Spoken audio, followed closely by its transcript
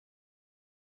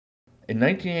In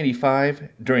 1985,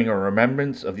 during a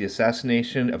remembrance of the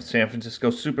assassination of San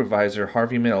Francisco Supervisor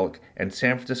Harvey Milk and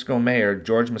San Francisco Mayor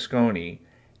George Moscone,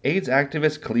 AIDS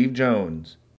activist Cleve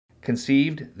Jones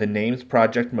conceived the Names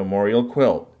Project Memorial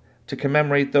Quilt to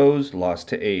commemorate those lost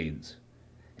to AIDS,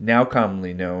 now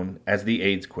commonly known as the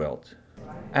AIDS Quilt.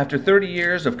 After 30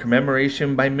 years of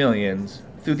commemoration by millions,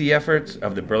 through the efforts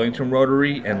of the Burlington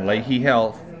Rotary and Leahy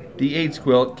Health, the AIDS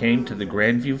Quilt came to the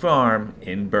Grandview Farm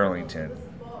in Burlington.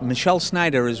 Michelle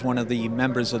Snyder is one of the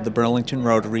members of the Burlington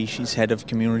Rotary. She's head of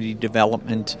community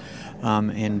development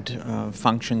and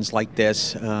functions like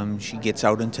this. She gets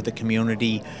out into the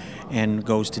community and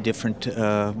goes to different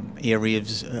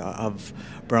areas of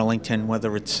Burlington,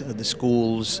 whether it's the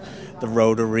schools, the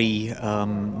Rotary,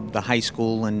 the high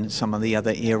school, and some of the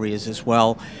other areas as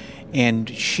well. And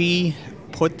she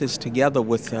put this together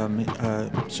with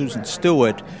Susan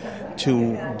Stewart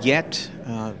to get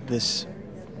this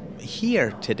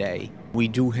here today. We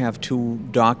do have two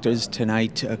doctors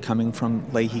tonight coming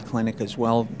from Leahy Clinic as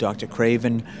well. Dr.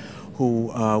 Craven,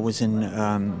 who was in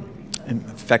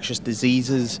infectious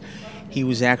diseases. He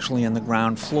was actually on the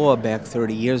ground floor back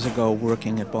 30 years ago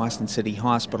working at Boston City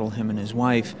Hospital, him and his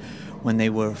wife, when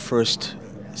they were first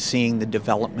seeing the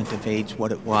development of AIDS,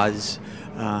 what it was,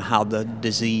 how the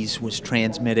disease was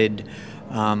transmitted,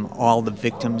 all the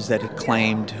victims that it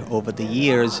claimed over the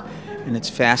years. And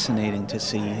it's fascinating to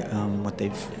see what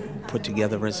they've put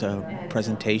together as a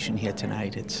presentation here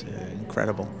tonight. It's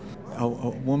incredible. A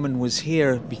woman was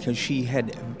here because she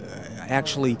had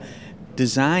actually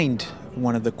designed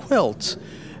one of the quilts,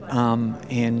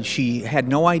 and she had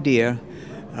no idea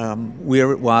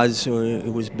where it was, or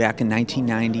it was back in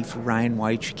 1990 for Ryan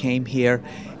White. She came here,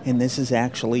 and this is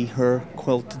actually her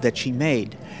quilt that she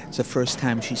made. It's the first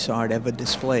time she saw it ever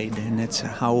displayed, and it's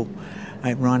how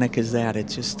ironic is that?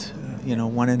 It's just,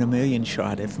 one in a million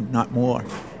shot, if not more.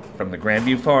 From the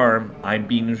Grandview Farm, I'm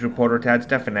B News reporter Tad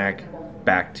Stefanak.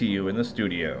 Back to you in the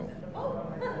studio.